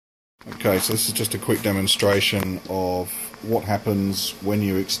Okay, so this is just a quick demonstration of what happens when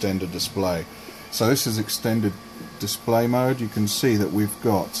you extend a display. So this is extended display mode. You can see that we've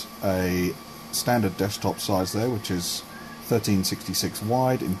got a standard desktop size there, which is 1366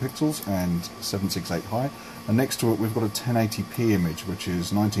 wide in pixels and 768 high, and next to it we've got a 1080p image, which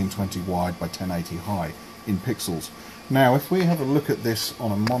is 1920 wide by 1080 high in pixels. Now if we have a look at this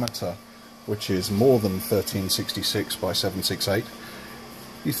on a monitor which is more than 1366 by 768,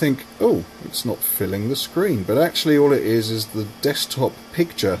 you think, oh, it's not filling the screen, but actually all it is the desktop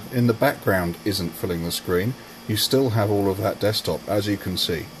picture in the background isn't filling the screen. You still have all of that desktop, as you can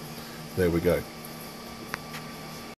see. There we go.